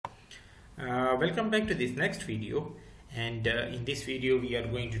Welcome back to this next video, and in this video we are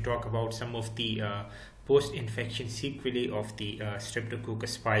going to talk about some of the post-infection sequelae of the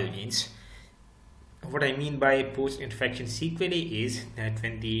Streptococcus pyogenes. What I mean by post-infection sequelae is that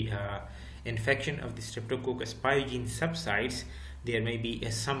when the infection of the Streptococcus pyogenes subsides, there may be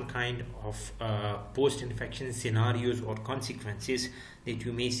some kind of post-infection scenarios or consequences that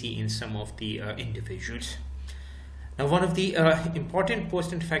you may see in some of the individuals. Now, one of the important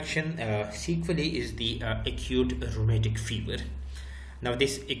post-infection sequelae is the acute rheumatic fever. Now,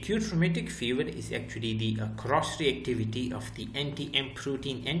 this acute rheumatic fever is actually the cross-reactivity of the anti-M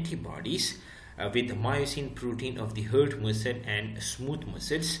protein antibodies with the myosin protein of the hurt muscle and smooth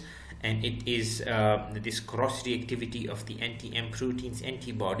muscles, and it is this cross-reactivity of the anti-M proteins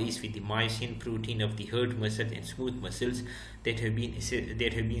antibodies with the myosin protein of the hurt muscle and smooth muscles that have been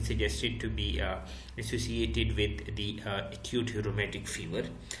suggested to be associated with the acute rheumatic fever.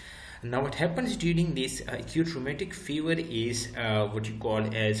 Now, what happens during this acute rheumatic fever is what you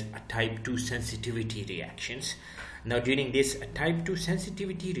call as a type 2 sensitivity reactions. Now, during this type 2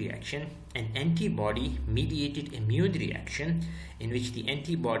 sensitivity reaction, an antibody-mediated immune reaction in which the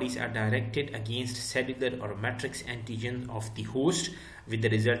antibodies are directed against cellular or matrix antigen of the host with the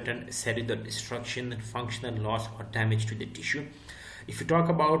resultant cellular destruction, functional loss or damage to the tissue. If you talk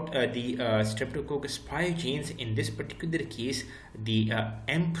about the Streptococcus pyogenes, in this particular case, the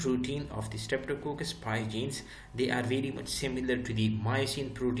M protein of the Streptococcus pyogenes, they are very much similar to the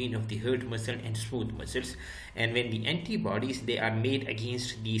myosin protein of the hurt muscle and smooth muscles. And when the antibodies, they are made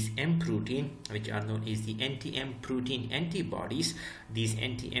against these M protein, which are known as the anti-M protein antibodies, these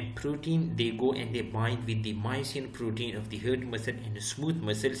anti-M protein, they go and they bind with the myosin protein of the hurt muscle and the smooth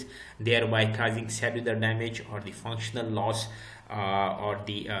muscles, thereby causing cellular damage or the functional loss or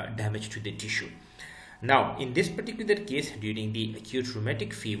the damage to the tissue. Now, in this particular case, during the acute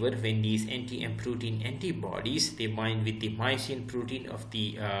rheumatic fever, when these anti-M protein antibodies, they bind with the myosin protein of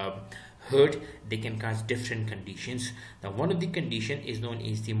the hurt, they can cause different conditions. Now, one of the condition is known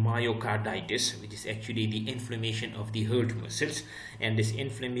as the myocarditis, which is actually the inflammation of the hurt muscles, and this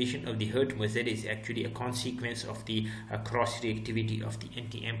inflammation of the hurt muscle is actually a consequence of the cross-reactivity of the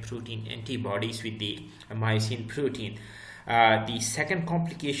anti-M protein antibodies with the myosin protein. The second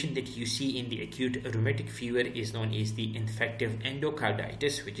complication that you see in the acute rheumatic fever is known as the infective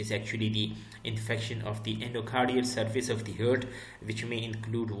endocarditis, which is actually the infection of the endocardial surface of the heart, which may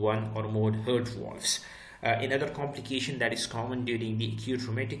include one or more heart valves. Another complication that is common during the acute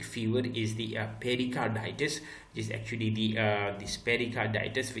rheumatic fever is the pericarditis, which is actually this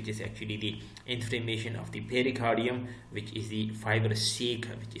pericarditis, which is actually the inflammation of the pericardium, which is the fibrous sac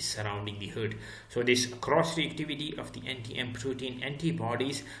which is surrounding the heart. So this cross-reactivity of the anti-M protein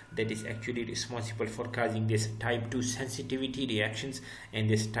antibodies, that is actually responsible for causing this type 2 sensitivity reactions, and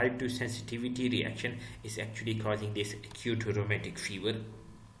this type 2 sensitivity reaction is actually causing this acute rheumatic fever.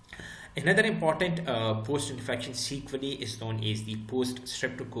 Another important post-infection sequelae is known as the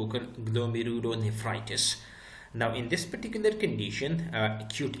post-streptococcal glomerulonephritis. Now, in this particular condition,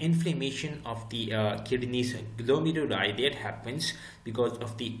 acute inflammation of the kidneys glomeruli, that happens because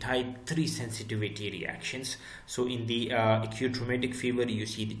of the type 3 sensitivity reactions. So in the acute rheumatic fever, you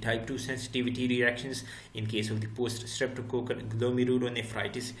see the type 2 sensitivity reactions. In case of the post-streptococcal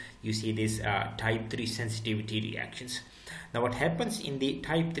glomerulonephritis, you see this type 3 sensitivity reactions. Now, what happens in the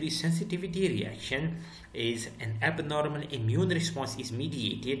type 3 sensitivity reaction is an abnormal immune response is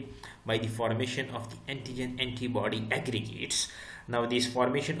mediated by the formation of the antigen antibody aggregates. Now, this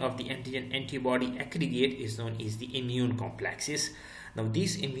formation of the antigen antibody aggregate is known as the immune complexes. Now,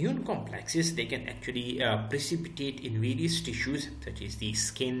 these immune complexes, they can actually precipitate in various tissues such as the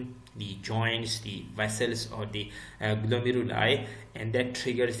skin, the joints, the vessels or the glomeruli, and that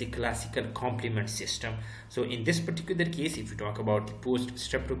triggers the classical complement system. So in this particular case, if you talk about the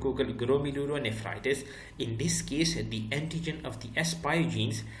post-streptococcal glomerulonephritis, in this case, the antigen of the S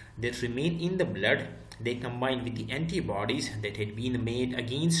pyogenes that remain in the blood, they combine with the antibodies that had been made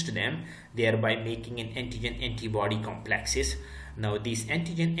against them, thereby making an antigen antibody complexes. Now, these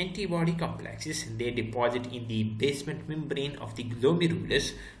antigen antibody complexes, they deposit in the basement membrane of the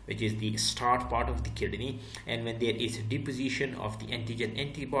glomerulus, which is the start part of the kidney, and when there is a deposition of the antigen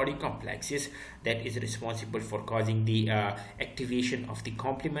antibody complexes, that is responsible for causing the activation of the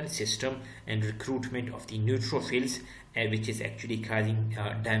complement system and recruitment of the neutrophils, which is actually causing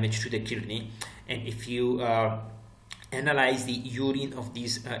damage to the kidney. And if you analyze the urine of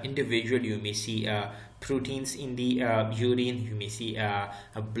these individual, you may see proteins in the urine, you may see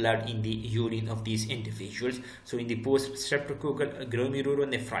blood in the urine of these individuals. So in the post-streptococcal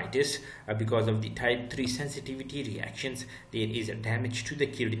glomerulonephritis, because of the type 3 sensitivity reactions, there is a damage to the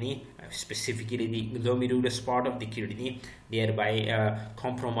kidney, specifically the glomerulus part of the kidney, thereby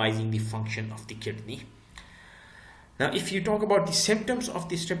compromising the function of the kidney. Now, if you talk about the symptoms of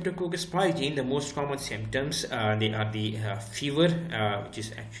the Streptococcus pyogenes, the most common symptoms, they are the fever, which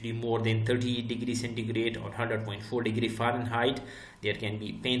is actually more than 30 degrees centigrade or 100.4 degree Fahrenheit. There can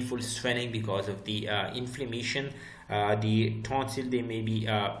be painful swelling because of the inflammation. The tonsil, they may be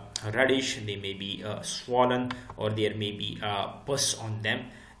reddish, they may be swollen, or there may be pus on them.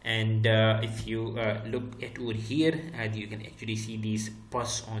 And if you look at over here, you can actually see these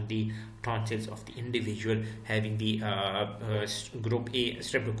pus on the tonsils of the individual having the group A,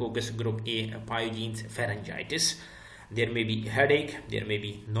 Streptococcus group A pyogenes pharyngitis. There may be headache, there may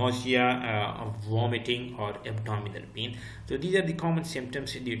be nausea, vomiting, or abdominal pain. So these are the common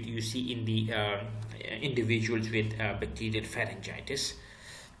symptoms that you see in the individuals with bacterial pharyngitis.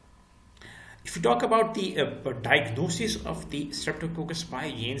 If you talk about the diagnosis of the Streptococcus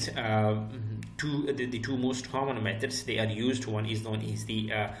pyogenes, the two most common methods they are used. One is known as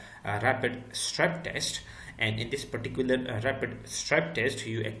the rapid Strep test, and in this particular rapid Strep test,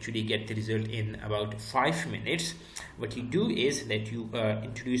 you actually get the result in about 5 minutes. What you do is that you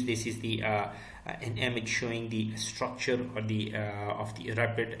introduce, this is the an image showing the structure or the of the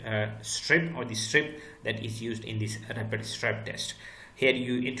rapid strip or the strip that is used in this rapid Strep test. Here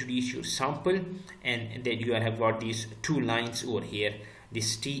you introduce your sample, and then you have got these two lines over here.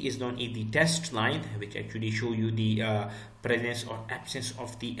 This T is known as the test line, which actually show you the presence or absence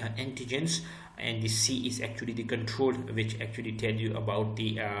of the antigens, and the C is actually the control, which actually tell you about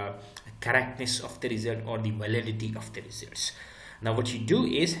the correctness of the result or the validity of the results. Now what you do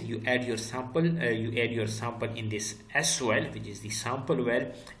is you add your sample, in this S well, which is the sample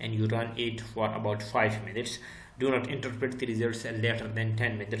well, and you run it for about 5 minutes. Do not interpret the results later than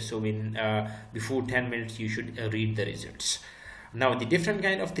 10 minutes. So before 10 minutes you should read the results. Now the different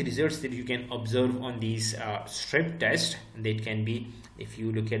kind of the results that you can observe on these strep test, that can be, if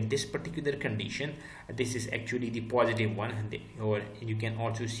you look at this particular condition, this is actually the positive one, or you can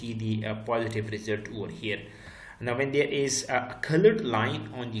also see the positive result over here. Now when there is a colored line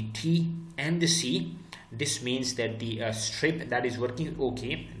on the T and the C, this means that the strip that is working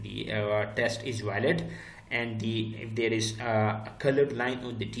okay, the test is valid. And if there is a colored line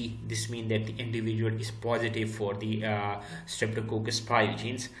on the T, this means that the individual is positive for the Streptococcus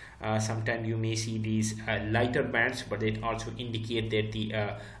pyogenes. Sometimes you may see these lighter bands, but it also indicate that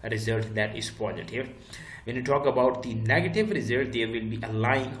the result that is positive. When you talk about the negative result, there will be a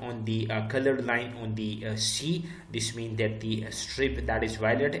line on the colored line on the C. This means that the strip that is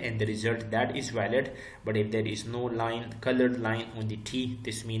valid and the result that is valid. But if there is no line, colored line on the T,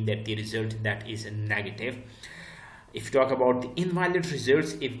 this means that the result that is negative. If you talk about the invalid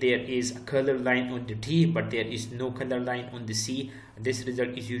results, if there is a color line on the T but there is no color line on the C, this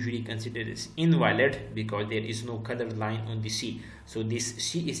result is usually considered as invalid because there is no color line on the C. So this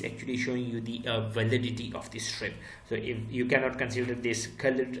C is actually showing you the validity of the strip. So if you cannot consider this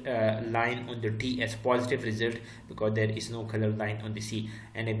colored line on the T as positive result because there is no color line on the C,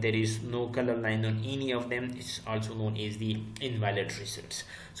 and if there is no color line on any of them, it's also known as the invalid results.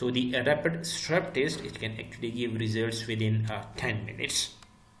 So the rapid strep test, it can actually give results within 10 minutes.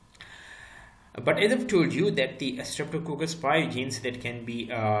 But as I've told you that the Streptococcus pyogenes that can be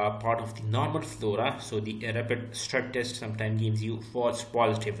part of the normal flora, so the rapid strep test sometimes gives you false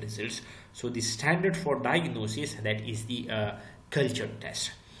positive results. So the standard for diagnosis, that is the culture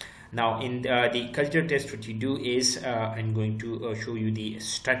test. Now in the culture test, what you do is I'm going to show you the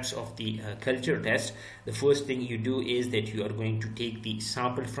steps of the culture test. The first thing you do is that you are going to take the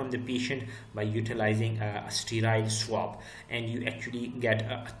sample from the patient by utilizing a sterile swab, and you actually get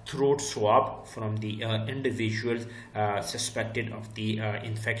a throat swab from the individual suspected of the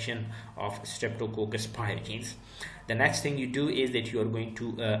infection of Streptococcus pyogenes. The next thing you do is that you are going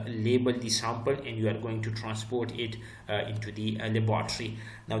to label the sample and you are going to transport it into the laboratory.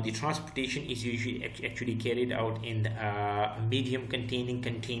 Now the transportation is usually actually carried out in a medium containing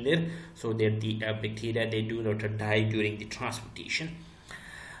container so that the bacteria, they do not die during the transportation.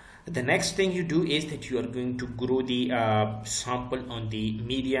 The next thing you do is that you are going to grow the sample on the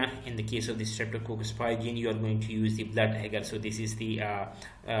media. In the case of the Streptococcus pyogene, you are going to use the blood agar. So this is the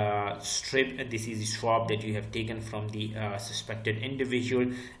strip, this is the swab that you have taken from the suspected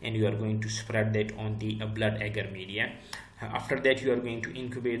individual, and you are going to spread that on the blood agar media. After that, you are going to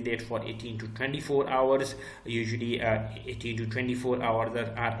incubate that for 18 to 24 hours. Usually 18 to 24 hours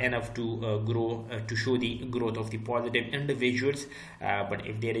are enough to grow, to show the growth of the positive individuals. But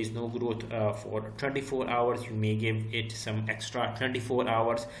if there is no growth for 24 hours, you may give it some extra 24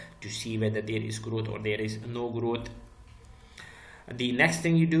 hours to see whether there is growth or there is no growth. The next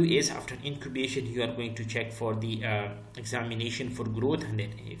thing you do is, after incubation, you are going to check for the examination for growth, and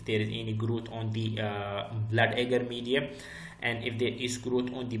then if there is any growth on the blood agar media, and if there is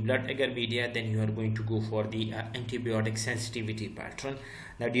growth on the blood agar media, then you are going to go for the antibiotic sensitivity pattern.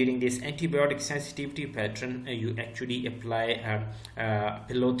 Now, during this antibiotic sensitivity pattern, you actually apply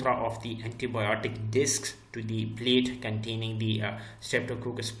pelotra of the antibiotic discs to the plate containing the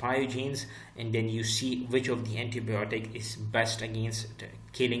Streptococcus pyogenes, and then you see which of the antibiotic is best against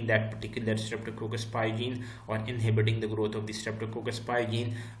killing that particular Streptococcus pyogene or inhibiting the growth of the Streptococcus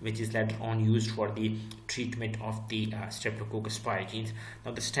pyogene, which is later on used for the treatment of the Streptococcus pyogenes.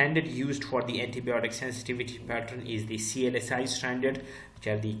 Now, the standard used for the antibiotic sensitivity pattern is the CLSI standard, which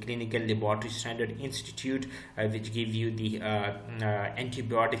are the Clinical Laboratory Standard Institute, which give you the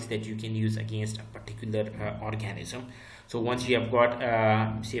antibiotics that you can use against a particular organism. So once you have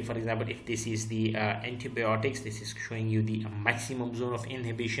got, say for example, if this is the antibiotics, this is showing you the maximum zone of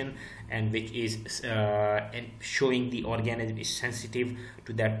inhibition, and which is showing the organism is sensitive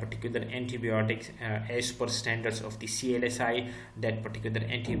to that particular antibiotics as per standards of the CLSI. That particular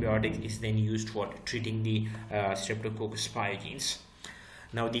antibiotic is then used for treating the Streptococcus pyogenes.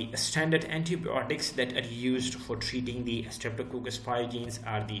 Now, the standard antibiotics that are used for treating the Streptococcus pyogenes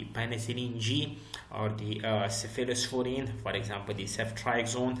are the penicillin G or the cephalosporin, for example the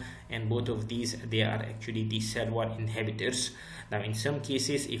ceftriaxone, and both of these, they are actually the cellular inhibitors. Now, in some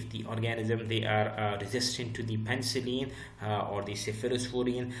cases, if the organism they are resistant to the penicillin or the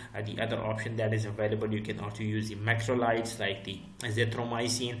cephalosporin, the other option that is available, you can also use the macrolides like the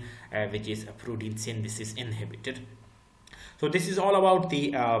azithromycin, which is a protein synthesis inhibitor. So this is all about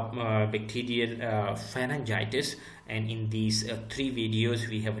the bacterial pharyngitis, and in these 3 videos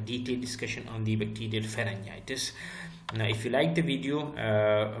we have a detailed discussion on the bacterial pharyngitis. Now, if you like the video,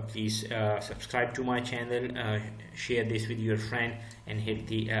 please subscribe to my channel, share this with your friend, and hit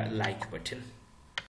the like button.